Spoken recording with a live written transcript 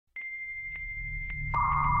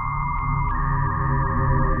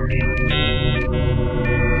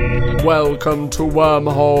Welcome to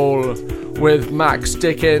Wormhole with Max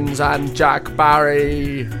Dickens and Jack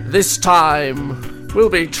Barry. This time, we'll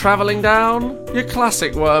be travelling down your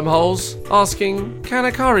classic wormholes, asking, can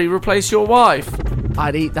a curry replace your wife?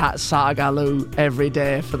 I'd eat that sagaloo every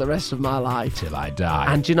day for the rest of my life. Till I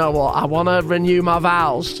die. And you know what? I want to renew my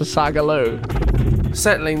vows to sagaloo.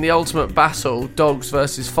 Settling the ultimate battle, dogs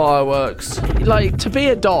versus fireworks. Like, to be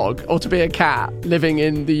a dog or to be a cat living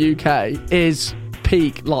in the UK is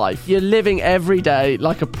peak life. You're living every day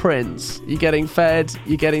like a prince. You're getting fed,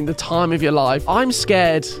 you're getting the time of your life. I'm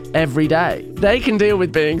scared every day. They can deal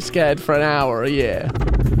with being scared for an hour a year.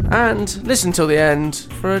 And listen till the end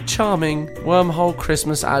for a charming Wormhole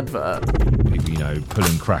Christmas advert. People, you know,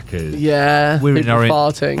 pulling crackers. Yeah, We're people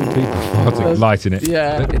farting. People farting, lighting it.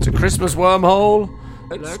 Yeah, it's a Christmas wormhole.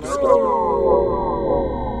 Let's go.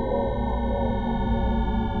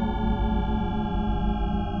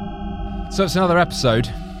 So it's another episode.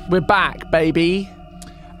 We're back, baby.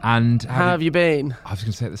 And how have you been? I was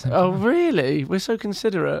going to say it at the same Oh, time. really? We're so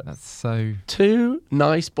considerate. That's so... Two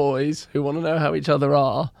nice boys who want to know how each other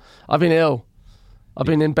are. I've been ill. I've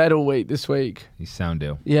been in bed all week this week. You sound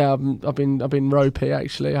ill. Yeah, I've been ropey,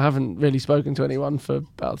 actually. I haven't really spoken to anyone for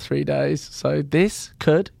about 3 days. So this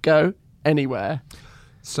could go anywhere.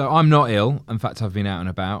 So I'm not ill. In fact, I've been out and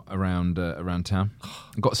about around town.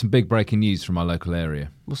 I've got some big breaking news from my local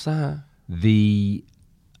area. What's that? The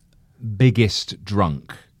biggest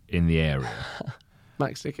drunk in the area.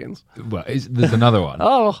 Max Dickens. Well, there's another one.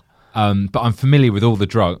 Oh. But I'm familiar with all the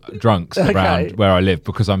drunks Okay. around where I live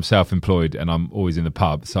because I'm self-employed and I'm always in the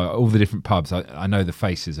pub. So all the different pubs, I know the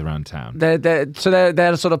faces around town. They're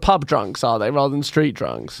sort of pub drunks, are they, rather than street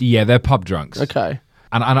drunks? Yeah, they're pub drunks. Okay.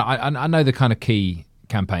 And I know the kind of key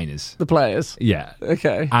campaigners. The players? Yeah.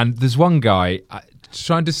 Okay. And there's one guy, to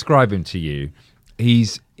try and describe him to you,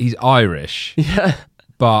 he's Irish. Yeah.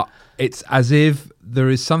 But it's as if there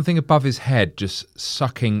is something above his head just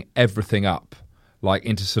sucking everything up, like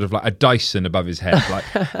into sort of like a Dyson above his head. Like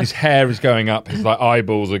his hair is going up, his like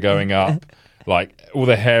eyeballs are going up, like all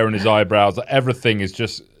the hair on his eyebrows, like, everything is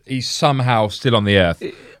just, he's somehow still on the earth.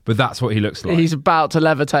 But that's what he looks like. He's about to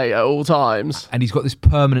levitate at all times. And he's got this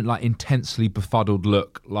permanent, like intensely befuddled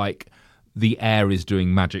look, like the air is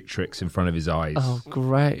doing magic tricks in front of his eyes. Oh,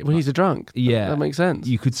 great. Well, he's a drunk. Yeah. That makes sense.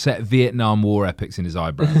 You could set Vietnam War epics in his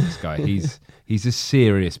eyebrows, this guy. He's a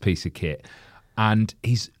serious piece of kit. And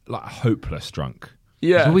he's like hopeless drunk.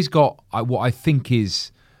 Yeah. He's always got what I think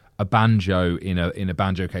is a banjo in a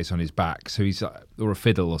banjo case on his back. So he's or a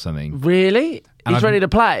fiddle or something. Really? And He's ready to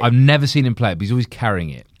play? I've never seen him play it, but he's always carrying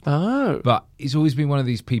it. Oh. But he's always been one of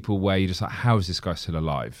these people where you're just like, how is this guy still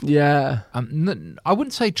alive? Yeah. I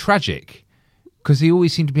wouldn't say tragic, because he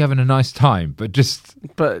always seemed to be having a nice time, but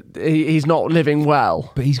he's not living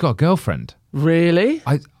well. But he's got a girlfriend. Really?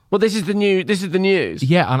 Well, this is the news.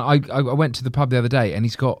 Yeah, and I went to the pub the other day, and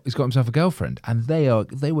he's got himself a girlfriend, and they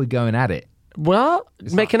were going at it. What?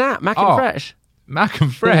 Mac and fresh. Mac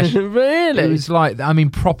and fresh. Really? It was like, I mean,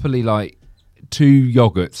 properly like two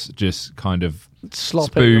yogurts just kind of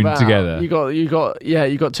slopping spooned about. together.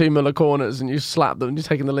 You got two Muller corners, and you slap them. You're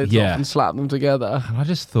taking the lids off and slap them together. And I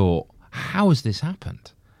just thought, how has this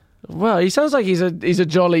happened? Well, he sounds like he's a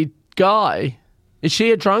jolly guy. Is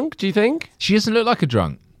she a drunk, do you think? She doesn't look like a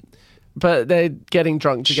drunk. But they're getting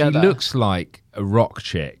drunk together. She looks like a rock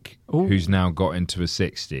chick who's now got into her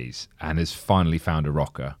 60s and has finally found a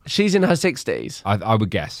rocker. She's in her 60s? I would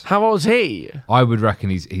guess. How old's he? I would reckon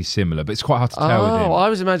he's similar, but it's quite hard to tell with him. I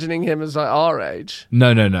was imagining him as like our age.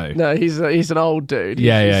 No. No, he's an old dude.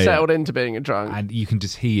 He's settled into being a drunk. And you can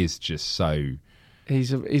he is just so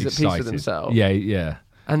He's at peace with himself. Yeah.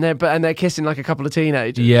 And they're kissing like a couple of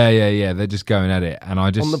teenagers. Yeah. They're just going at it, and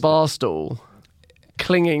I just on the bar stool,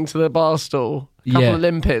 clinging to the bar stool. A couple of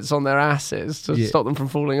limpets on their asses to stop them from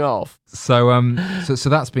falling off. So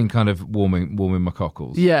that's been kind of warming my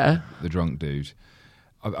cockles. Yeah, the drunk dude.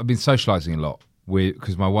 I've been socialising a lot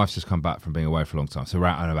because my wife's just come back from being away for a long time. So we're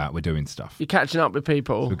out and about, we're doing stuff. You're catching up with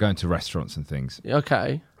people. So we're going to restaurants and things.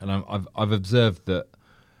 Okay. And I've observed that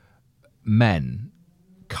men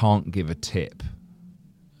can't give a tip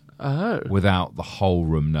without the whole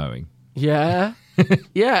room knowing. Yeah.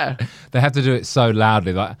 Yeah. They have to do it so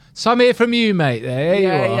loudly, like, some here from you, mate. There you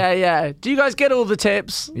are. Yeah. Do you guys get all the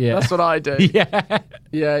tips? Yeah. That's what I do.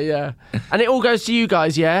 Yeah. And it all goes to you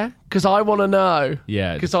guys, yeah? Because I want to know.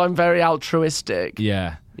 Yeah. Because I'm very altruistic.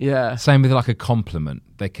 Yeah. Yeah. Same with like a compliment.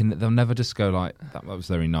 They'll never just go like, that was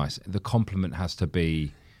very nice. The compliment has to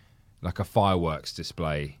be like a fireworks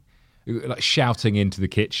display, like shouting into the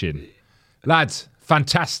kitchen. Lads,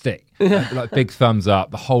 fantastic. Like big thumbs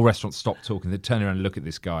up. The whole restaurant stopped talking. They turn around and look at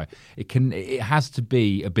this guy. It has to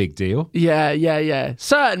be a big deal. Yeah.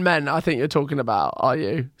 Certain men, I think you're talking about, are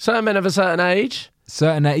you? Certain men of a certain age?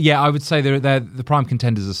 I would say they're the prime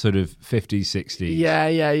contenders are sort of 50s, 60s.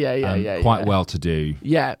 Yeah. Quite well to do.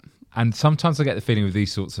 Yeah. And sometimes I get the feeling with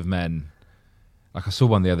these sorts of men, like I saw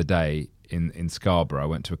one the other day in Scarborough. I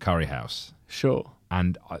went to a curry house. Sure.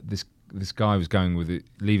 And this guy was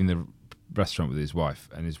leaving the restaurant with his wife,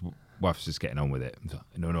 and his wife was just getting on with it. Like,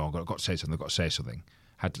 no, I've got to say something.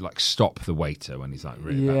 Had to like stop the waiter when he's like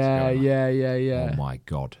really about to go. Yeah. Oh my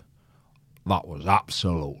God. That was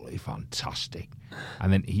absolutely fantastic.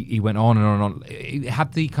 And then he went on and on. It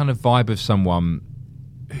had the kind of vibe of someone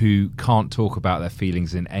who can't talk about their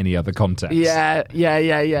feelings in any other context. Yeah.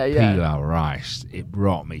 Pilar rice, it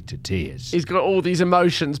brought me to tears. He's got all these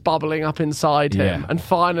emotions bubbling up inside him, and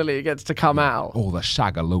finally it gets to come out. Oh, the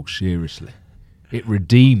Sagaloo, seriously. It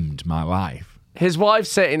redeemed my life. His wife's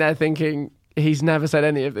sitting there thinking, he's never said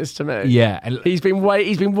any of this to me. Yeah. He's been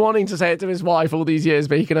wanting to say it to his wife all these years,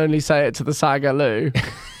 but he can only say it to the Sagaloo.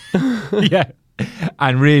 Yeah.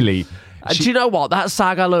 And really... do you know what? That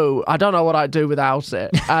Sagaloo, I don't know what I'd do without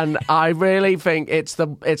it. And I really think it's the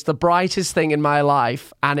brightest thing in my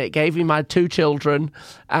life. And it gave me my 2 children.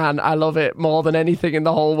 And I love it more than anything in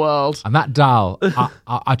the whole world. And that dal,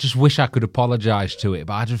 I just wish I could apologise to it.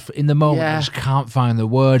 But I just, in the moment, I just can't find the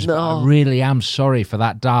words. No. But I really am sorry for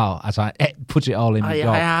that dal as I put it all in my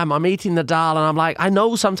gob. I am. I'm eating the dal and I'm like, I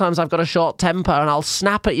know sometimes I've got a short temper and I'll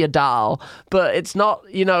snap at your dal. But it's not,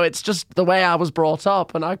 it's just the way I was brought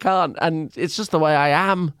up and I can't. And it's just the way I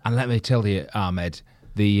am. And let me tell you, Ahmed,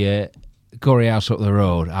 the curry house up the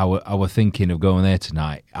road, I were thinking of going there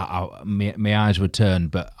tonight. My eyes were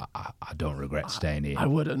turned, but I don't regret staying here. I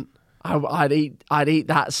wouldn't. I'd eat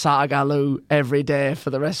that Sagaloo every day for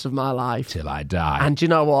the rest of my life. Till I die. And you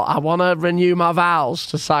know what? I want to renew my vows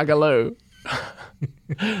to Sagaloo.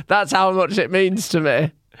 That's how much it means to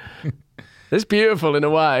me. It's beautiful in a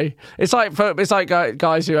way. It's like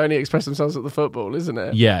guys who only express themselves at the football, isn't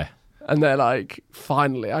it? Yeah. And they're like,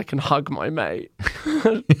 finally, I can hug my mate.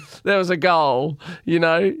 There was a goal,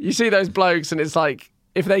 You see those blokes and it's like,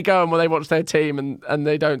 if they go and when they watch their team and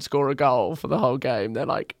they don't score a goal for the whole game, they're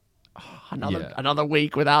like, another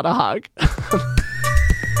week without a hug.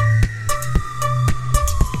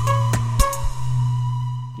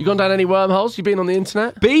 You gone down any wormholes? You been on the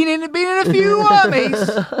internet? Been in a few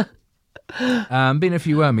wormies. Been a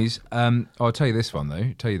few wormies. I'll tell you this one though.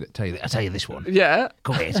 I'll tell you this one. Yeah.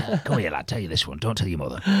 Come here, lad. Tell you this one. Don't tell your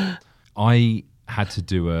mother. I had to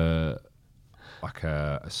do a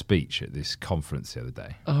speech at this conference the other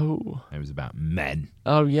day. Oh. It was about men.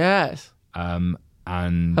 Oh yes. And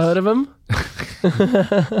heard of them?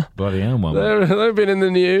 Bloody hell, man. They've been in the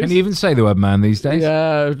news. Can you even say the word man these days?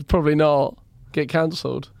 Yeah, probably not. Get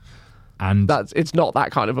cancelled. And it's not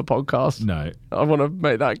that kind of a podcast. No. I want to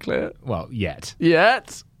make that clear. Well, yet.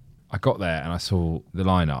 I got there and I saw the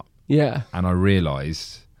lineup. Yeah. And I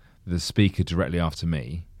realised the speaker directly after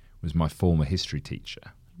me was my former history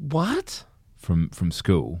teacher. What? From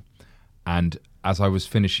school. And as I was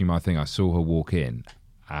finishing my thing, I saw her walk in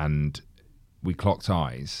and we clocked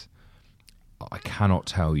eyes. I cannot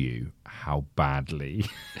tell you how badly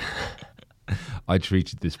I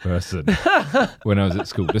treated this person when I was at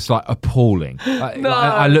school. Just like appalling.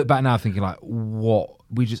 I look back now thinking like, what?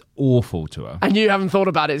 We just awful to her. And you haven't thought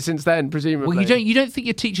about it since then, presumably. Well, you don't think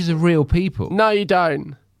your teachers are real people. No, you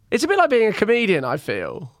don't. It's a bit like being a comedian, I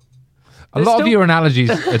feel. A lot of your analogies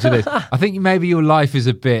are to this. I think maybe your life is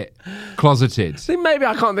a bit closeted. I think maybe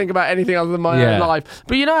I can't think about anything other than my own life.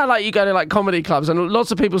 But you know how you go to comedy clubs and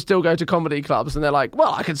lots of people still go to comedy clubs and they're like,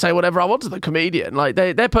 well, I can say whatever I want to the comedian. Like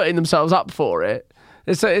they're putting themselves up for it.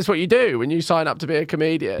 It's what you do when you sign up to be a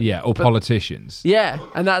comedian. Yeah, or politicians. Yeah,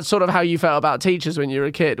 and that's sort of how you felt about teachers when you were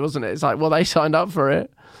a kid, wasn't it? It's like, well, they signed up for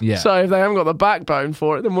it. Yeah. So if they haven't got the backbone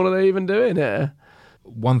for it, then what are they even doing here?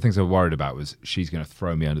 One of the things I was worried about was she's going to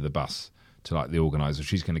throw me under the bus to the organizer.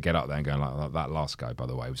 She's going to get up there and go like, that last guy, by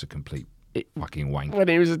the way, was a complete fucking wank. When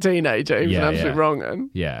he was a teenager, he was an absolute wrong un.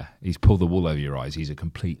 Yeah, he's pulled the wool over your eyes. He's a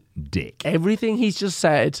complete dick. Everything he's just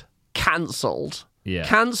said, cancelled. Yeah.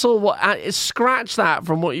 Cancel what? Scratch that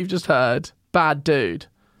from what you've just heard. Bad dude.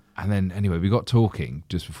 And then anyway, we got talking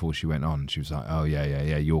just before she went on. She was like, "Oh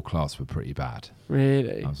yeah, your class were pretty bad."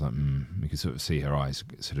 Really? I was like, We could sort of see her eyes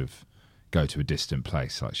sort of go to a distant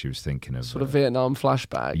place, like she was thinking of sort of Vietnam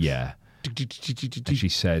flashbacks. Yeah. And she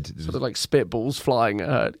said, sort of like spitballs flying at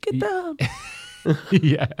her. Get down.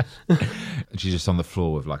 Yeah. And she's just on the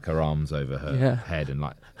floor with like her arms over her head and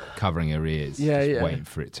like covering her ears, waiting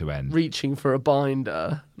for it to end. Reaching for a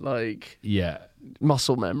binder, like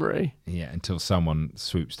muscle memory. Yeah, until someone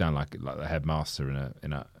swoops down like the headmaster in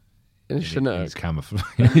his Chinook. In his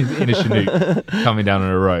camouflage, in a Chinook, coming down on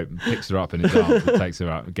a rope, and picks her up in his arms, and takes her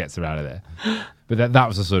out, and gets her out of there. But that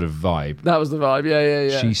was the sort of vibe. That was the vibe.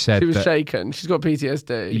 Yeah. She said she was shaken. She's got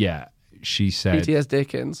PTSD. Yeah, she said PTS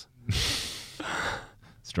Dickens.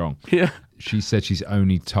 Strong. Yeah. She said she's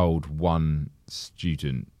only told one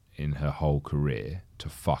student in her whole career to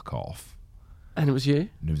fuck off. And it was you?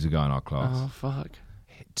 And it was a guy in our class. Oh, fuck.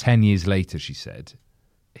 10 years later, she said,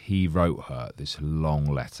 he wrote her this long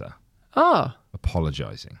letter.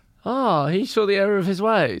 Apologising. He saw the error of his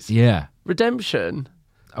ways. Yeah. Redemption.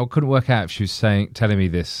 I couldn't work out if she was telling me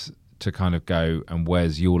this to kind of go, and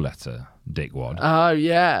where's your letter, dickwad? Oh,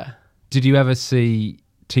 yeah. Did you ever see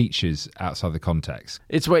teachers outside the context?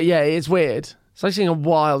 It's weird. Yeah, it's weird. It's like seeing a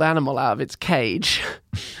wild animal out of its cage.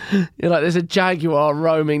 You're like, there's a jaguar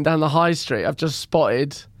roaming down the high street. I've just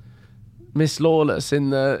spotted Miss Lawless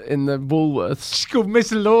in the Woolworths. She's called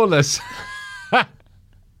Miss Lawless.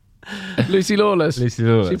 Lucy Lawless. Lucy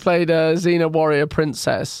Lawless. She played Xena Warrior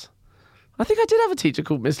Princess. I think I did have a teacher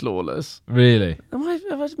called Miss Lawless. Really? Maybe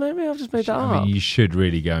I've just made that up. I mean, you should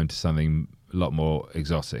really go into something a lot more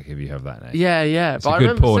exotic if you have that name. Yeah. It's a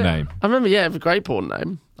good porn name. I remember, it's a great porn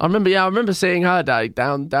name. I remember seeing her day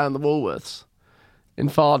down the Woolworths in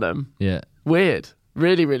Farnham. Yeah. Weird.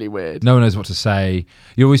 Really, really weird. No one knows what to say.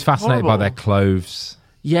 You're always fascinated by their clothes.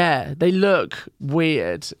 Yeah, they look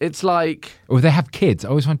weird. It's like... Or they have kids. I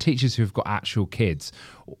always find teachers who've got actual kids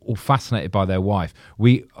all fascinated by their wife.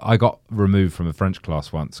 I got removed from a French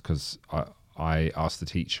class once because I asked the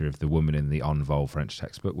teacher if the woman in the En Vol French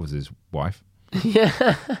textbook was his wife.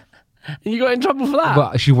 Yeah. You got in trouble for that?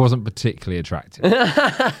 But she wasn't particularly attractive.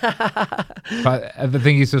 But the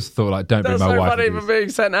thing is, just thought, like, don't bring my wife. That's so funny for being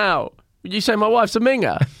sent out. You say my wife's a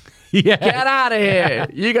minger? Yeah. Get out of here.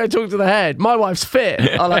 You go talk to the head. My wife's fit.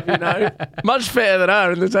 I'll let you know. Much fitter than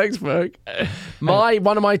her in the textbook.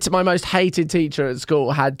 One of my most hated teacher at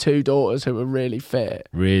school had two daughters who were really fit.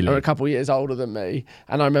 Really? They were a couple of years older than me.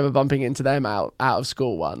 And I remember bumping into them out of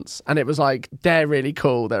school once. And it was like, they're really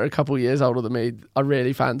cool. They're a couple of years older than me. I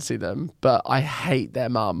really fancy them. But I hate their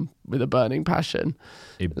mum with a burning passion.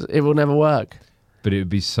 It will never work. But it would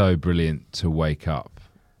be so brilliant to wake up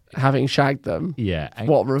having shagged them. Yeah.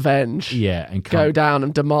 What revenge. Yeah. And go down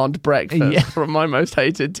and demand breakfast from my most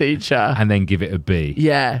hated teacher. And then give it a B.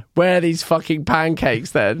 Yeah. Where are these fucking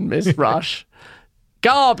pancakes then, Miss Rush?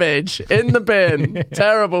 Garbage in the bin.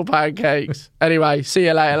 Terrible pancakes. Anyway, see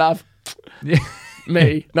you later, love.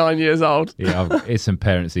 Me, 9 years old. Yeah, it's some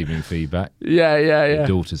parents' evening feedback. Yeah. Your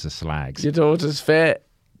daughters are slags. Your daughter's fit.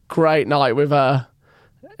 Great night with her.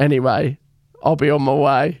 Anyway, I'll be on my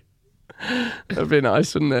way. That'd be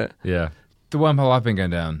nice, wouldn't it? Yeah. The wormhole I've been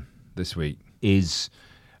going down this week is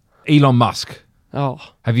Elon Musk. Oh.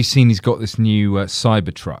 Have you seen he's got this new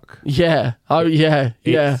Cybertruck? Yeah. Oh, yeah.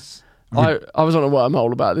 I was on a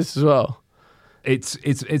wormhole about this as well.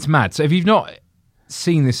 It's mad. So if you've not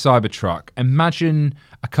seen this Cybertruck, imagine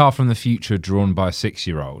a car from the future drawn by a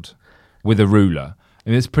 6-year-old with a ruler. I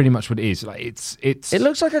mean, that's pretty much what it is. Like it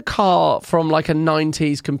looks like a car from like a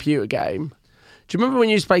 90s computer game. Do you remember when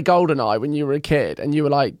you used to play GoldenEye when you were a kid and you were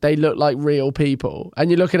like, they look like real people?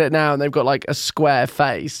 And you look at it now and they've got like a square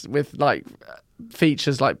face with like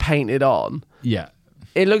features like painted on. Yeah.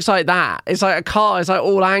 It looks like that. It's like a car. It's like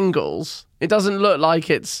all angles. It doesn't look like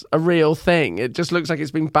it's a real thing. It just looks like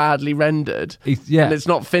it's been badly rendered. And it's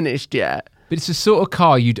not finished yet. But it's the sort of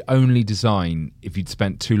car you'd only design if you'd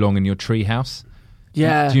spent too long in your treehouse.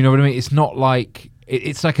 Yeah. Do you know what I mean? It's not like...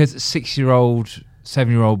 It's like a 6-year-old...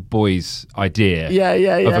 7-year-old boy's idea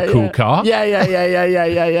of a cool car.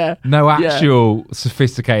 Yeah. No actual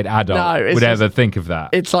sophisticated adult would ever think of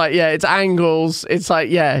that. It's like, it's angles. It's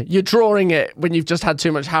like, you're drawing it when you've just had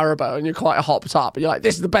too much Haribo and you're quite hopped up. And you're like,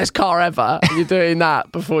 this is the best car ever. And you're doing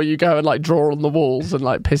that before you go and like draw on the walls and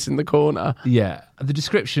like piss in the corner. Yeah. The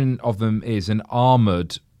description of them is an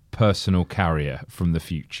armoured personal carrier from the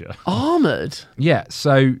future. Armoured? Yeah.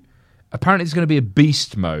 So... apparently, there's going to be a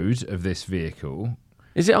beast mode of this vehicle.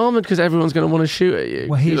 Is it armoured because everyone's going to want to shoot at you?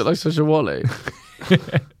 Well, you look like such a wally.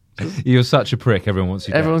 You're such a prick. Everyone wants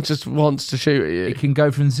you. Everyone just wants to shoot at you. It can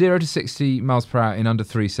go from 0 to 60 miles per hour in under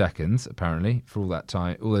 3 seconds. Apparently, for all that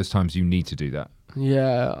time, all those times you need to do that.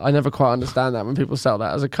 Yeah, I never quite understand that when people sell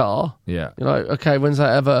that as a car. Yeah, you're like, okay, when's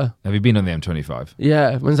that ever? Have you been on the M25?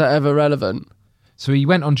 Yeah, when's that ever relevant? So he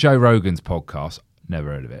went on Joe Rogan's podcast.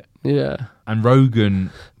 Never heard of it. Yeah. And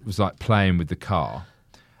Rogan was like playing with the car.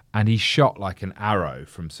 and he shot like an arrow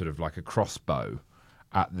from sort of like a crossbow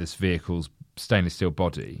at this vehicle's stainless steel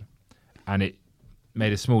body, and it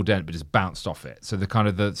made a small dent but just bounced off it. So the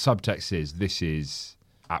subtext is this is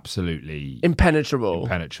absolutely impenetrable.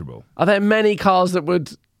 Are there many cars that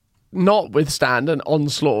would not withstand an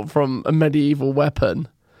onslaught from a medieval weapon?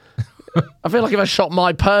 I feel like if I shot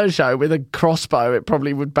my Peugeot with a crossbow, it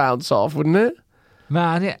probably would bounce off, wouldn't it?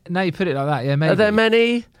 Man, yeah, now you put it like that, yeah, maybe. Are there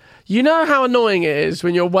many? You know how annoying it is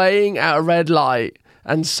when you're weighing at a red light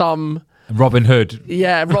and some Robin Hood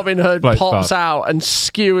pops out and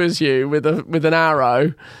skewers you with an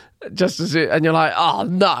arrow, and you're like, oh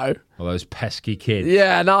no. All those pesky kids.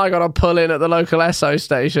 Yeah, now I got to pull in at the local SO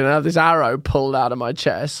station and have this arrow pulled out of my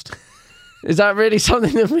chest. Is that really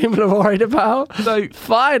something that people are worried about? So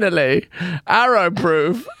finally,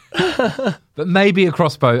 arrow-proof. But maybe a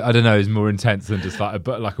crossbow, I don't know, is more intense than just like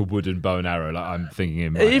a wooden bow and arrow. Like I'm thinking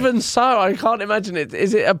in my Even head. So, I can't imagine it.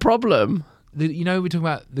 Is it a problem? You know, we're talking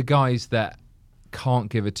about the guys that can't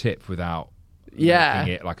give a tip without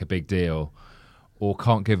making it like a big deal, or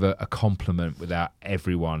can't give a compliment without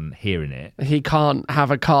everyone hearing it. He can't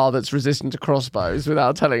have a car that's resistant to crossbows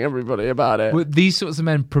without telling everybody about it. Well, these sorts of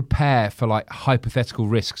men prepare for like hypothetical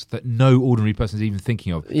risks that no ordinary person is even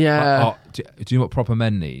thinking of. Yeah. Like, do you know what proper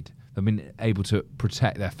men need? They've been able to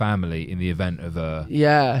protect their family in the event of a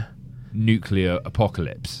nuclear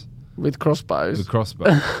apocalypse. With crossbows.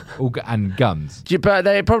 And guns. But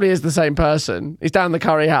it probably is the same person. He's down the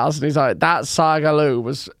curry house and he's like, that sagaloo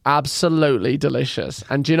was absolutely delicious.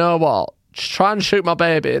 And do you know what? Try and shoot my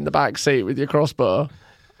baby in the back seat with your crossbow.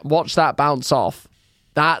 Watch that bounce off.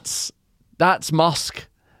 That's musk.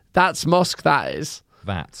 That's musk, that is.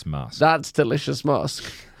 That's musk. That's delicious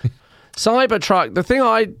musk. Cybertruck. The thing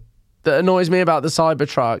that annoys me about the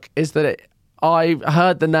Cybertruck is that I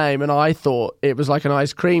heard the name and I thought it was like an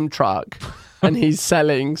ice cream truck and he's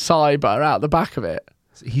selling cyber out the back of it.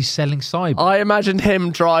 He's selling cyber? I imagined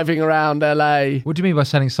him driving around LA. What do you mean by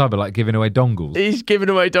selling cyber? Like giving away dongles? He's giving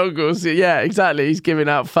away dongles. Yeah, exactly. He's giving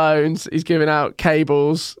out phones. He's giving out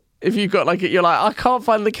cables. If you've got you're like, I can't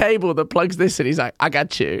find the cable that plugs this in. He's like, I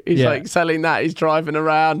got you. He's like selling that. He's driving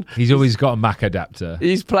around. He's always got a Mac adapter.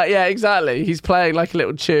 Yeah, exactly. He's playing like a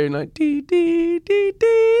little tune, like dee dee dee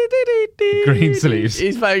dee dee dee. Green sleeves.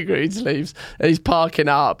 He's playing green sleeves. And he's parking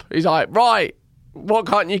up. He's like, right, what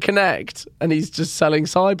can't you connect? And he's just selling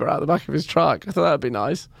cyber out the back of his truck. I thought that'd be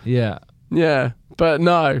nice. Yeah. Yeah. But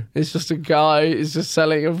no, it's just a guy who's just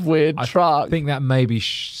selling a weird truck. I think that maybe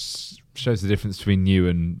shows the difference between you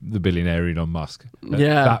and the billionaire Elon Musk.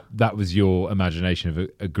 That was your imagination of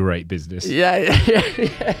a great business. Yeah.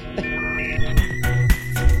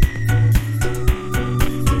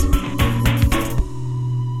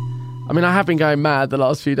 I mean, I have been going mad the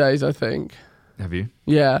last few days, I think. Have you?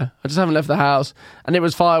 Yeah. I just haven't left the house. And it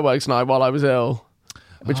was fireworks night while I was ill,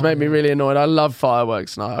 which made me really annoyed. I love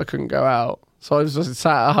fireworks night. I couldn't go out. So I was just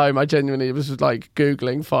sat at home. I genuinely was like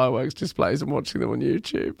Googling fireworks displays and watching them on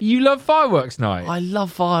YouTube. You love fireworks night? I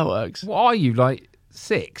love fireworks. What are you, like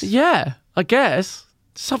 6? Yeah, I guess.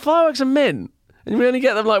 So fireworks are mint. And we only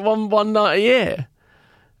get them like one night a year.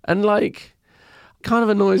 And like, kind of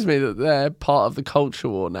annoys me that they're part of the culture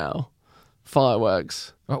war now.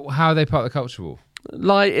 Fireworks. How are they part of the culture war?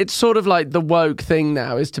 Like, it's sort of like the woke thing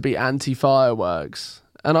now is to be anti-fireworks.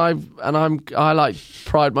 And I like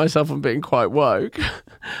pride myself on being quite woke.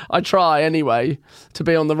 I try anyway to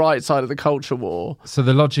be on the right side of the culture war. So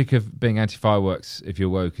the logic of being anti-fireworks, if you're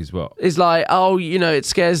woke, is what? Is like, it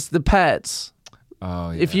scares the pets.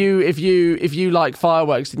 Oh, yeah. If you like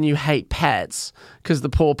fireworks, then you hate pets because the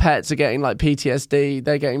poor pets are getting like PTSD.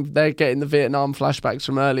 They're getting the Vietnam flashbacks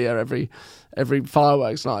from earlier every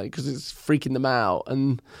fireworks night because it's freaking them out.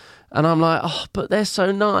 And I'm like, oh, but they're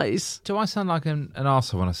so nice. Do I sound like an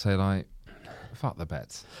arsehole when I say, like, fuck the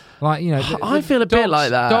pets? Like, I feel a bit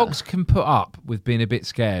like that. Dogs can put up with being a bit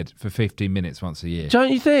scared for 15 minutes once a year. Don't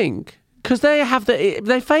you think? Because they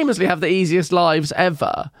famously have the easiest lives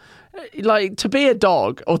ever. Like, to be a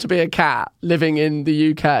dog or to be a cat living in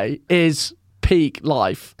the UK is peak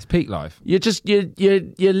life. It's peak life. You're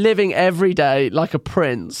living every day like a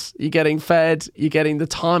prince. You're getting fed. You're getting the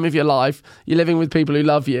time of your life. You're living with people who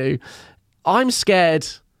love you. I'm scared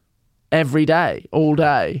every day, all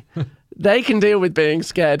day. They can deal with being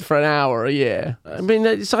scared for an hour a year. I mean,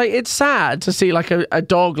 it's sad to see like a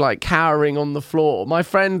dog like cowering on the floor. My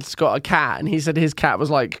friend's got a cat and he said his cat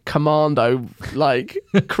was like commando, like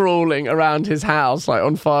crawling around his house like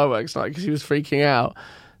on fireworks night because he was freaking out.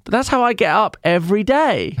 But that's how I get up every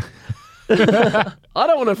day. I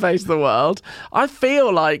don't want to face the world. I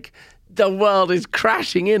feel like the world is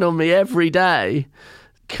crashing in on me every day.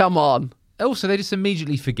 Come on. also they just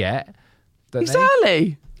immediately forget.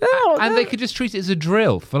 Exactly. And they could just treat it as a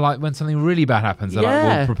drill for like when something really bad happens. They're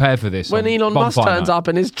like, "We'll prepare for this." When Elon Musk turns up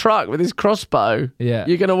in his truck with his crossbow,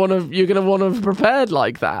 you're gonna want to have prepared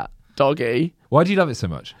like that, doggy. Why do you love it so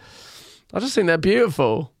much? I just think they're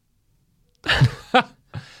beautiful.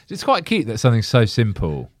 It's quite cute that something's so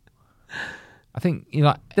simple. I think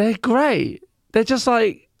they're great. They're just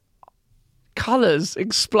like colours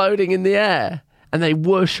exploding in the air. And they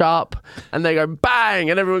whoosh up and they go bang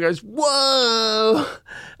and everyone goes, whoa.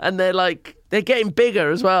 And they're getting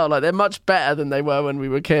bigger as well. Like they're much better than they were when we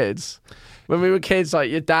were kids. When we were kids,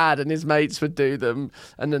 like your dad and his mates would do them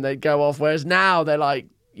and then they'd go off. Whereas now they're like,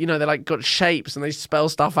 they're like got shapes and they spell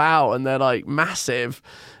stuff out and they're like massive.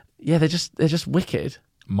 Yeah, they're just wicked.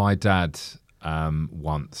 My dad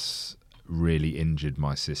once really injured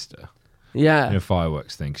my sister. Yeah. In a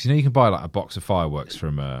fireworks thing. Because you can buy like a box of fireworks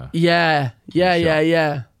from Yeah.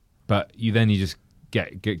 But you just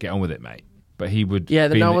get on with it, mate. But he would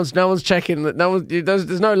no one's checking that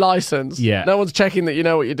there's no license. Yeah. No one's checking that you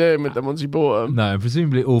know what you're doing with them once you bought them. No, and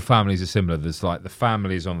presumably all families are similar. There's like the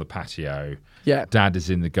family's on the patio. Yeah. Dad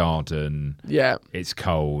is in the garden. Yeah. It's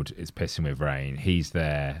cold. It's pissing with rain. He's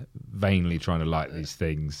there vainly trying to light these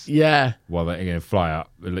things. Yeah. While they're going to fly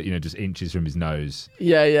up, just inches from his nose.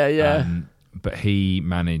 Yeah. But he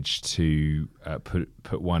managed to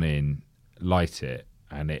put one in, light it,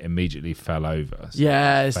 and it immediately fell over.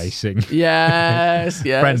 So facing yes,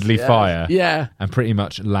 friendly fire. Yeah. And pretty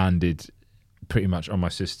much landed on my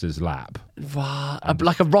sister's lap. Wow.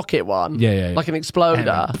 Like a rocket one? Yeah. Like an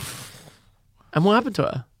exploder. And what happened to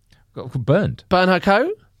her? Got burned. Burn her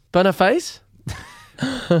coat? Burn her face?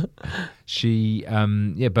 She,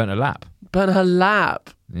 burnt her lap. Burn her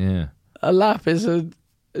lap? Yeah. A lap is a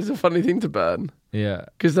funny thing to burn. Yeah.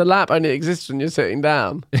 Because the lap only exists when you're sitting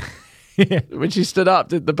down. Yeah. When she stood up,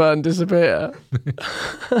 did the burn disappear?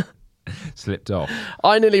 Slipped off.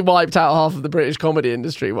 I nearly wiped out half of the British comedy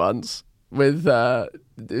industry once with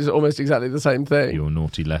it's almost exactly the same thing. Your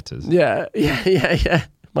naughty letters. Yeah.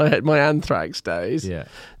 My anthrax days. Yeah.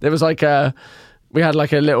 There was we had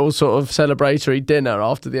like a little sort of celebratory dinner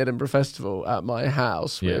after the Edinburgh Festival at my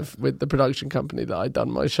house with the production company that I'd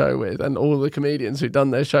done my show with, and all the comedians who'd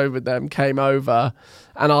done their show with them came over,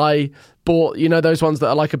 and I bought, those ones that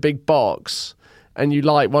are like a big box and you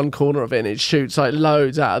light one corner of it and it shoots like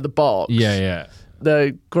loads out of the box. Yeah.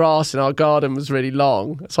 The grass in our garden was really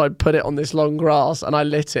long, so I put it on this long grass and I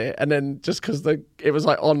lit it, and then just because it was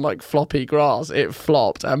like on like floppy grass, it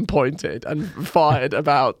flopped and pointed and fired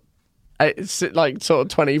about like sort of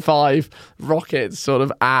 25 rockets sort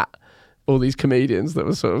of at all these comedians that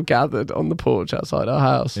were sort of gathered on the porch outside our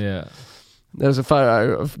house. Yeah. There was a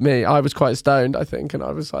photo of me. I was quite stoned, I think, and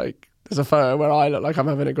I was like, there's a photo where I look like I'm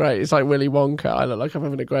having it's like Willy Wonka. I look like I'm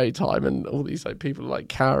having a great time, and all these like people are like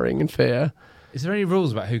cowering in fear. Is there any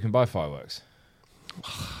rules about who can buy fireworks?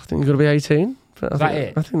 I think you've got to be 18. Is that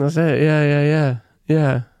it? I think that's it.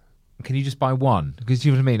 Yeah. Can you just buy one? Because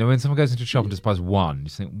you know what I mean? When someone goes into a shop and just buys one, you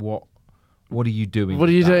just think, what are you doing What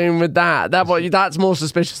are you doing with that? That's more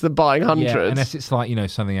suspicious than buying hundreds. Yeah, unless it's like,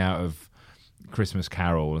 something out of Christmas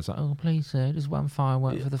Carol. It's like, oh, please, sir, just one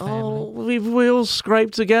firework for the family. Oh, we all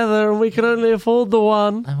scraped together and we can only afford the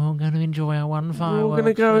one. And we're all going to enjoy our one firework. We're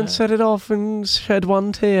going to go and set it off and shed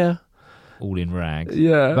one tear. All in rags.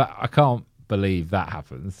 Yeah. But I can't believe that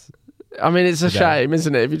happens. I mean, it's a shame,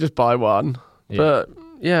 isn't it, if you just buy one. Yeah. But,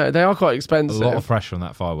 yeah, they are quite expensive. A lot of pressure on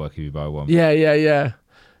that firework if you buy one. Yeah.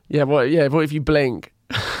 Yeah, what if you blink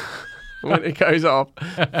when it goes off?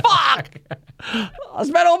 Fuck! I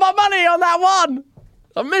spent all my money on that one!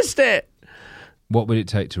 I missed it! What would it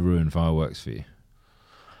take to ruin fireworks for you?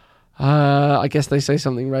 I guess they say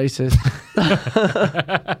something racist.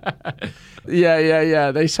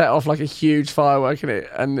 Yeah. They set off like a huge firework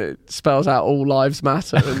and it spells out all lives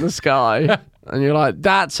matter in the sky. And you're like,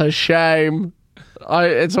 that's a shame.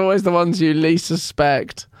 It's always the ones you least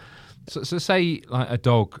suspect. So say like a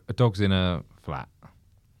dog's in a flat.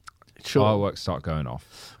 Sure. Fireworks start going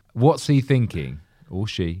off. What's he thinking? Or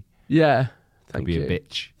she? Yeah. Could be a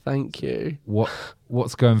bitch. Thank you.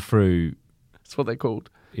 What's going through? That's what they're called.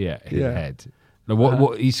 Yeah, his head. Like,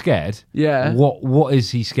 what he's scared? Yeah. What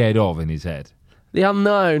is he scared of in his head? The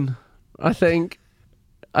unknown, I think.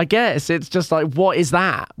 I guess it's just like, what is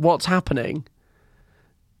that? What's happening?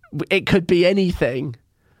 It could be anything.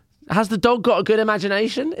 Has the dog got a good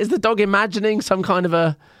imagination? Is the dog imagining some kind of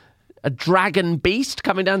a dragon beast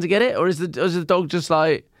coming down to get it? Or is the dog just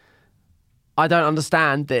like, I don't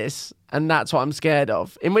understand this, and that's what I'm scared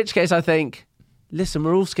of? In which case I think, listen,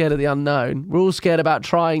 we're all scared of the unknown. We're all scared about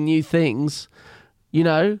trying new things. We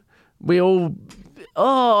all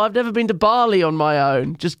oh, I've never been to Bali on my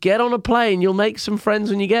own. Just get on a plane. You'll make some friends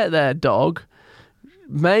when you get there, dog.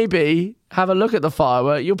 Maybe have a look at the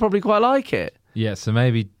firework. You'll probably quite like it. Yeah, so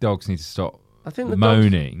maybe dogs need to stop the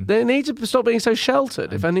moaning. They need to stop being so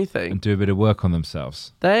sheltered, if anything. And do a bit of work on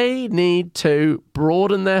themselves. They need to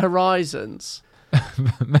broaden their horizons.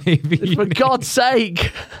 Maybe. For God's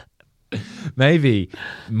sake. Maybe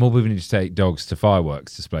more people need to take dogs to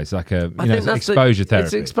fireworks displays, like exposure therapy.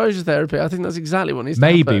 It's exposure therapy. I think that's exactly what needs to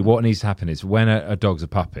happen. happen. What needs to happen is when a dog's a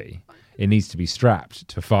puppy, it needs to be strapped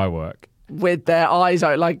to a firework. With their eyes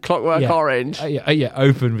out like Clockwork Orange.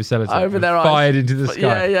 Open with sellotape. Over their eyes. Fired into the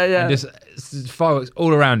sky. Yeah. And just fireworks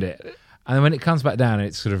all around it. And then when it comes back down and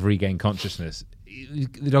it's sort of regained consciousness,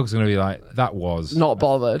 the dog's going to be like, that was... Not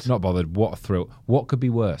bothered. Not bothered. What a thrill. What could be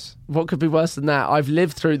worse? What could be worse than that? I've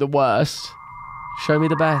lived through the worst. Show me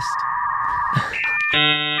the best.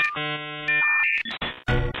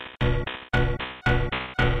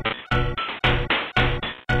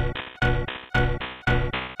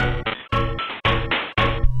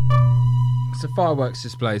 So fireworks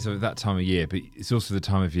displays are that time of year, but it's also the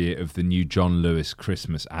time of year of the new John Lewis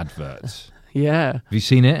Christmas advert. Yeah. Have you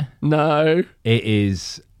seen it? No. It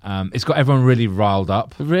is. It's got everyone really riled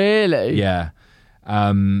up. Really? Yeah.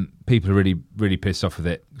 People are really, really pissed off with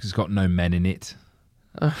it because it's got no men in it.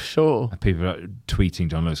 Oh, sure. And people are tweeting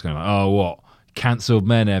John Lewis going like, oh, what? Cancelled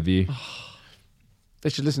men, have you? They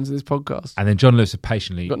should listen to this podcast. And then John Lewis have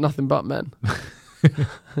patiently... Got nothing but men.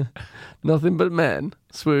 Nothing but men.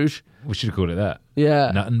 Swoosh. We should have called it that.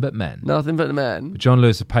 Yeah. Nothing but men. Nothing but men. But John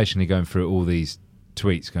Lewis are patiently going through all these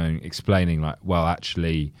tweets explaining like, well,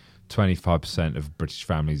 actually 25% of British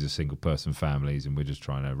families are single person families and we're just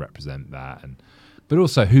trying to represent that. But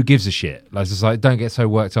also, who gives a shit? Like, it's like, don't get so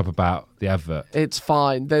worked up about the advert. It's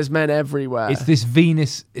fine. There's men everywhere. It's this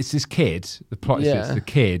kid. The plot is the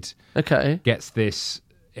kid gets this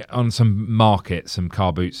on some market, some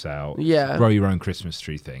car boot sale. Yeah. Grow your own Christmas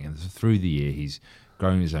tree thing. And through the year, he's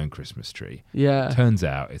grown his own Christmas tree. Yeah. Turns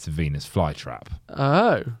out it's a Venus flytrap.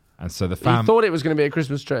 Oh. And so the He thought it was going to be a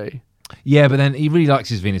Christmas tree. Yeah, but then he really likes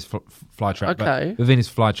his Venus flytrap. Okay. But the Venus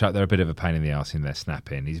flytrap, they're a bit of a pain in the arse in their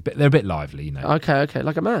snapping. They're a bit lively, you know. Okay,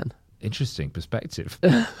 like a man. Interesting perspective.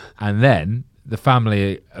 And then the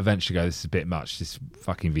family eventually go, this is a bit much. This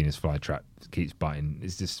fucking Venus flytrap keeps biting.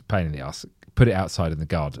 It's just a pain in the arse. Put it outside in the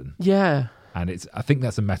garden. Yeah. And I think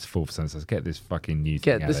that's a metaphor for something. Get this fucking new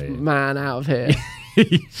thing Get out this of here. man out of here.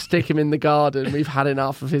 Stick him in the garden. We've had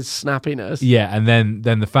enough of his snappiness. Yeah, and then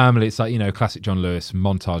the family, it's like, you know, classic John Lewis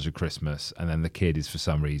montage of Christmas, and then the kid is for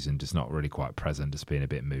some reason just not really quite present, just being a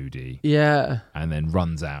bit moody. Yeah. And then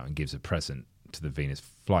runs out and gives a present to the Venus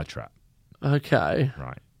flytrap. Okay.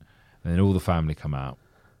 Right. And then all the family come out.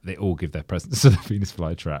 They all give their presents to the Venus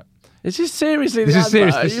flytrap. Is this seriously the This is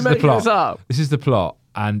serious. advert? This Are you is the making plot. this up? This is the plot.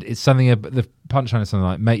 And it's something, the punchline is something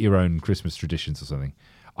like, make your own Christmas traditions or something.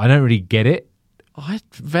 I don't really get it. I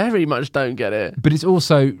very much don't get it. But it's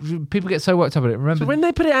also, people get so worked up at it. Remember, So when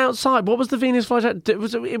they put it outside, what was the Venus flytrap? It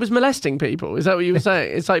was molesting people. Is that what you were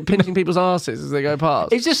saying? It's like pinching people's asses as they go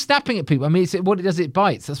past. it's just snapping at people. I mean, what it does, it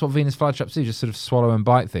bites. That's what Venus flytraps do, just sort of swallow and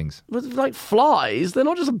bite things. But like flies, they're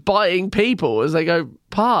not just biting people as they go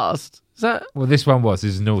past. Is that? Well, this one was.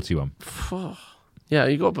 This is a naughty one. Yeah,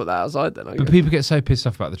 you got to put that outside then. I But guess. people get so pissed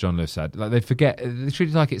off about the John Lewis ad. Like, they forget, they treat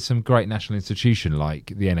it like it's some great national institution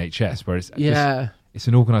like the NHS, where it's it's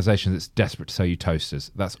an organisation that's desperate to sell you toasters.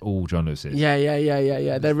 That's all John Lewis is.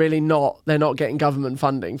 Yeah. They're really not. They're not getting government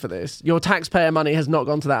funding for this. Your taxpayer money has not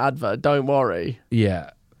gone to that advert. Don't worry.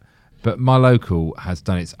 Yeah. But my local has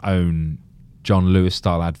done its own John Lewis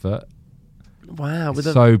style advert. Wow,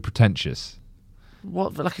 It's so pretentious.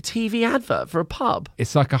 what, like a TV advert for a pub?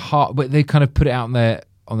 It's like but they kind of put it out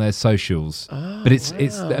on their socials. But it's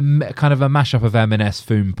kind of a mashup of M&S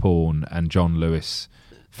Foom Porn and John Lewis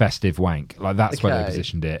festive wank. Like, that's where they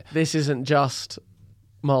positioned it. This isn't just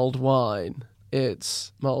mulled wine.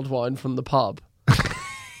 It's mulled wine from the pub.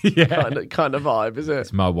 Yeah. Kind of vibe, is it?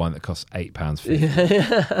 It's my wine that costs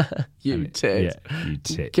 £8.50. You tit. Yeah, you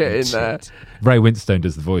tit. Get you in tit. there. Ray Winstone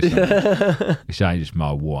does the voice. It's only just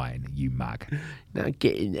my wine, you mug. Now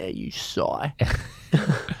get in there, you sigh.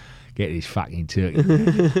 Get this fucking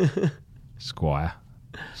turkey. Squire.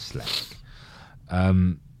 Slack.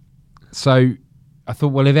 So I thought,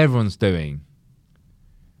 well, if everyone's doing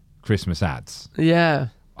Christmas ads, Yeah.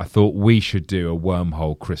 I thought we should do a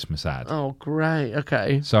wormhole Christmas ad. Oh, great.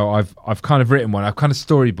 Okay. So I've kind of written one. I've kind of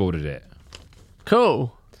storyboarded it.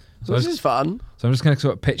 Cool. So This is fun. So I'm just going to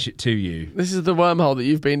sort of pitch it to you. This is the wormhole that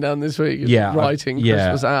you've been down this week. Yeah, Writing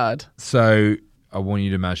Christmas ad. So I want you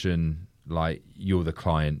to imagine, like, you're the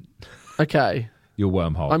client. Okay. You're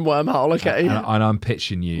Wormhole. I'm Wormhole. Okay. And I'm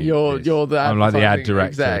pitching you. You're the. I'm like the ad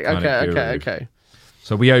director. Exec. Okay.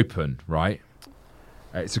 So we open, right?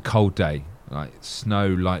 It's a cold day, like snow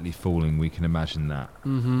lightly falling. We can imagine that.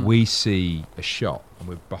 Mm-hmm. We see a shot, and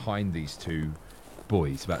we're behind these two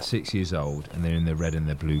boys, about 6 years old, and they're in their red and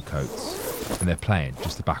their blue coats, and they're playing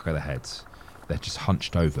just the back of their heads. They're just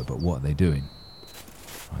hunched over, but what are they doing?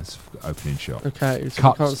 It's opening shot. Okay, so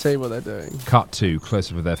you can't see what they're doing. Cut to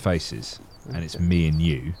close up of their faces, and it's me and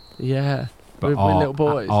you. Yeah. But we're little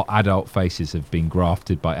boys. Our adult faces have been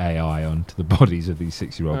grafted by AI onto the bodies of these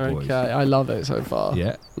 6-year-old boys. Okay, I love it so far.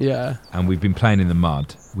 Yeah. Yeah. And we've been playing in the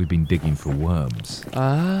mud. We've been digging for worms.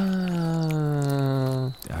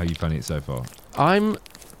 Ah. How are you finding it so far? I'm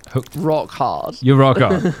hooked. Rock hard. You're rock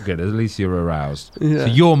hard. Good. At least you're aroused. Yeah.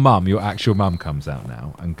 So your actual mum comes out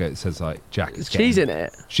now and says like, Jack, she's in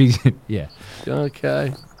it. She's in, yeah.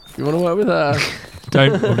 Okay. You want to work with her?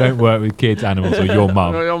 don't work with kids, animals, or your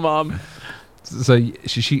mum. Or your mum. So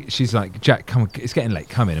she's like, Jack, come on, it's getting late,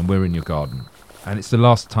 come in, and we're in your garden. And it's the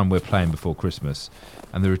last time we're playing before Christmas,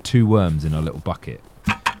 and there are 2 worms in our little bucket.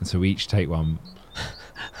 And so we each take one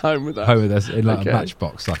home with us in like a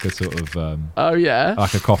matchbox, like a sort of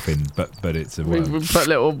like a coffin, but it's a worm. We put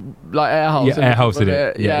little like air holes in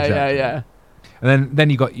it. Yeah, exactly. yeah. And then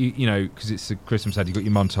you got you know, because it's a Christmas ad, you got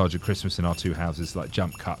your montage of Christmas in our 2 houses, like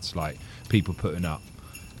jump cuts, like people putting up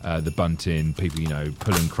the bunting, people, you know,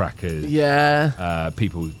 pulling crackers,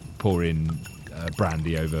 people pouring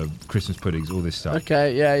brandy over Christmas puddings, all this stuff.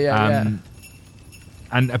 Okay, yeah.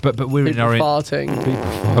 And but we're people in our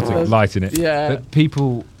farting, lighting it. Yeah.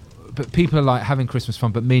 But people are like having Christmas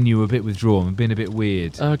fun, but me and you were a bit withdrawn and being a bit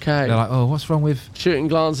weird. Okay. They're like, oh, what's wrong with shooting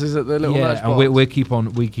glances at the little matchbox? And we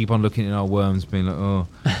keep on looking at our worms, being like, oh.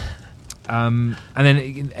 And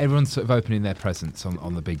then everyone's sort of opening their presents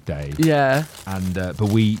on the big day. Yeah. And but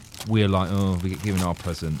we're like, oh, we get given our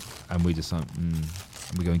present, and we just like,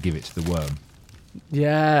 we go and give it to the worm.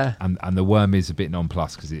 Yeah. And the worm is a bit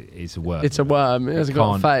nonplussed because it's a worm. It's a worm. It hasn't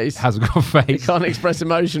got a face. It hasn't got a face. It can't express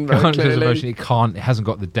emotion very clearly. It hasn't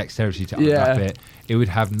got the dexterity to unwrap it. It would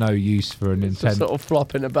have no use for a Nintendo. Just sort of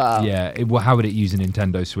flopping about. Yeah. How would it use a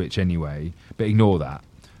Nintendo Switch anyway? But ignore that,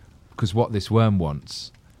 because what this worm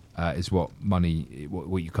wants is what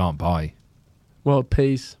you can't buy. World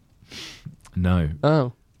peace. No.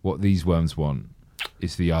 Oh. What these worms want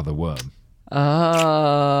is the other worm. Oh.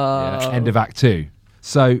 Yeah, end of Act 2.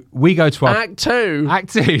 So we go to Act 2.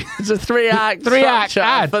 Act 2. It's a 3-act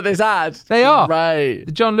ad for this ad. They are. Right.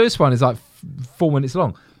 The John Lewis one is like 4 minutes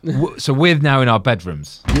long. So we're now in our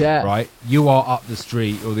bedrooms. Yeah. Right. You are up the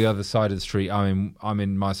street or the other side of the street. I'm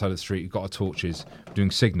in my side of the street. You've got our torches,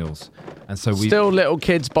 doing signals, and so we still little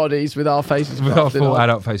kids' bodies with our faces. With our full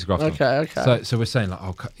adult faces grafted. Okay. So we're saying like,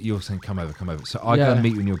 oh, you're saying come over. So I go and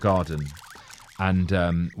meet you in your garden.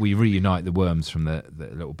 And we reunite the worms from the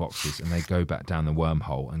little boxes, and they go back down the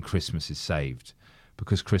wormhole, and Christmas is saved.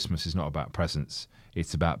 Because Christmas is not about presents.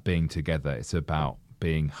 It's about being together. It's about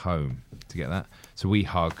being home. To get that? So we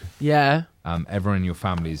hug. Yeah. Everyone in your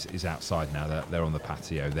family is outside now. They're on the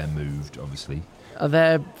patio. They're moved, obviously. Are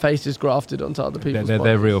their faces grafted onto other people's bodies?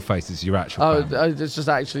 They're real faces, your actual family. It's just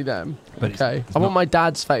actually them. But okay. I want my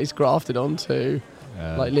dad's face grafted onto...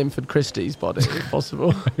 like Linford Christie's body, if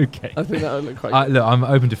possible. Okay. I think that would look quite good. Look, I'm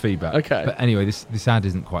open to feedback. Okay. But anyway, this ad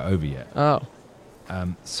isn't quite over yet. Oh.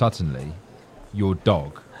 Suddenly, your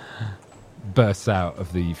dog bursts out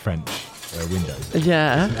of the French windows.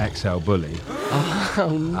 Yeah. It's an XL bully.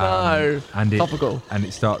 Oh, no. Topical. And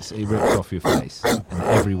it rips off your face. And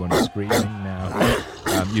everyone is screaming now.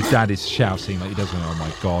 Your dad is shouting like he does,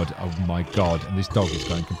 oh my God. And this dog is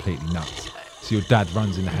going completely nuts. So your dad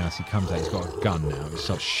runs in the house, he comes out, he's got a gun now, he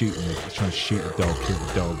starts shooting it, he's trying to shoot the dog, kill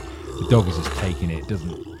the dog. The dog is just taking it,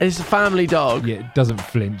 It's a family dog. Yeah, it doesn't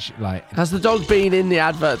flinch. Has the dog been in the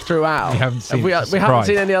advert throughout? We haven't seen we haven't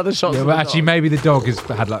seen any other shots. Yeah, well, actually, maybe the dog has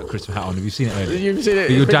had like a Christmas hat on. Have you seen it earlier? You've seen it.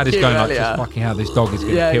 But your dad is going earlier. like, just fucking hell, this dog is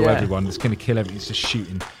going to kill everyone. It's going to kill everything. It's just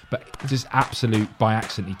shooting. But just absolute, by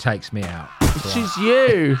accident, he takes me out. It's just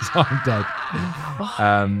you. I'm dead.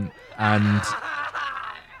 And...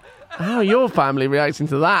 How are your family reacting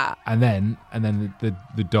to that? And then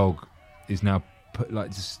the dog is now put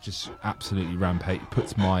like just absolutely rampage.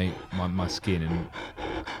 Puts my skin and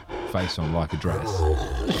face on like a dress.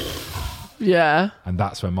 Yeah. And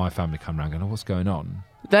that's when my family come around going, oh, what's going on?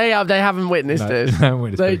 They haven't witnessed this.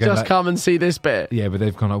 They just come and see this bit. Yeah, but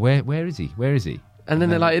they've gone like, where is he? Where is he? And then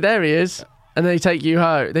they're like, there he is. And they take you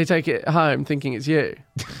home. They take it home thinking it's you.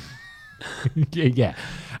 Yeah.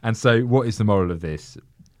 And so what is the moral of this?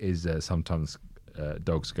 Is sometimes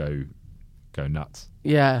dogs go nuts.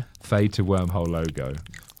 Yeah. Fade to wormhole logo.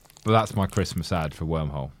 But that's my Christmas ad for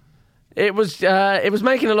Wormhole. It was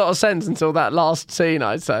making a lot of sense until that last scene,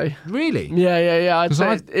 I'd say. Really? Yeah. I'd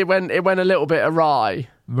say it went a little bit awry.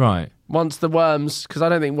 Right. Once the worms, because I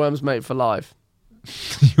don't think worms mate for life.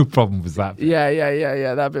 Your problem was that bit.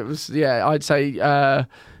 Yeah. That bit was, I'd say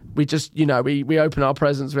we just, we open our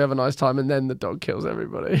presents, we have a nice time, and then the dog kills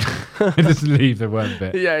everybody. Just leave the worm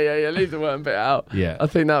bit. Yeah, leave the worm bit out. Yeah. I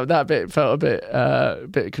think that bit felt a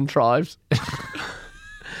bit contrived.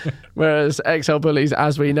 Whereas XL bullies,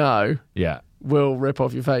 as we know, will rip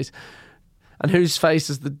off your face. And whose face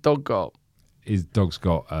has the dog got? His dog's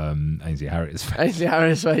got Ainsley Harriot's face. Ainsley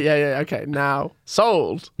Harriot's face, yeah. Okay, now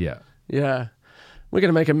sold. Yeah. We're going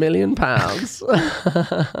to make £1 million.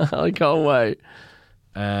 I can't wait.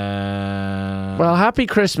 Well, happy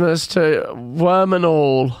Christmas to worm and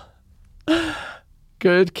all.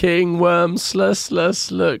 Good King Wormsless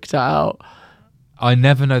looked out. I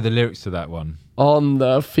never know the lyrics to that one. On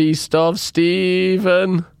the Feast of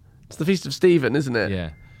Stephen. It's the Feast of Stephen, isn't it?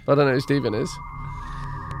 Yeah. I don't know who Stephen is.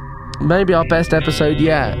 Maybe our best episode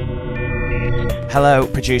yet. Hello,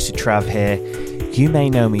 producer Trav here. You may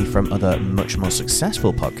know me from other much more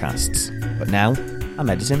successful podcasts, but now I'm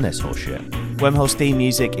editing this horseshit. Wormhole's theme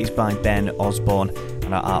music is by Ben Osborne,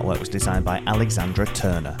 and our artwork was designed by Alexandra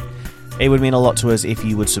Turner. It would mean a lot to us if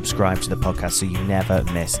you would subscribe to the podcast so you never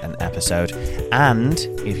miss an episode. And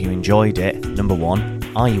if you enjoyed it, number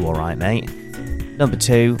 1, are you alright, mate? Number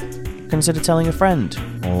 2, consider telling a friend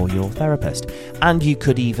or your therapist. And you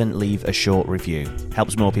could even leave a short review.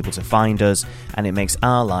 Helps more people to find us, and it makes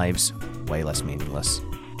our lives way less meaningless.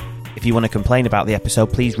 If you want to complain about the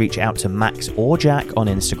episode, please reach out to Max or Jack on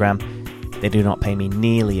Instagram. They do not pay me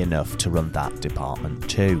nearly enough to run that department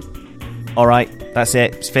too. Alright, that's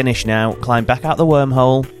it. It's finished now. Climb back out the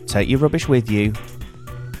wormhole, take your rubbish with you,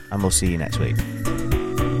 and we'll see you next week.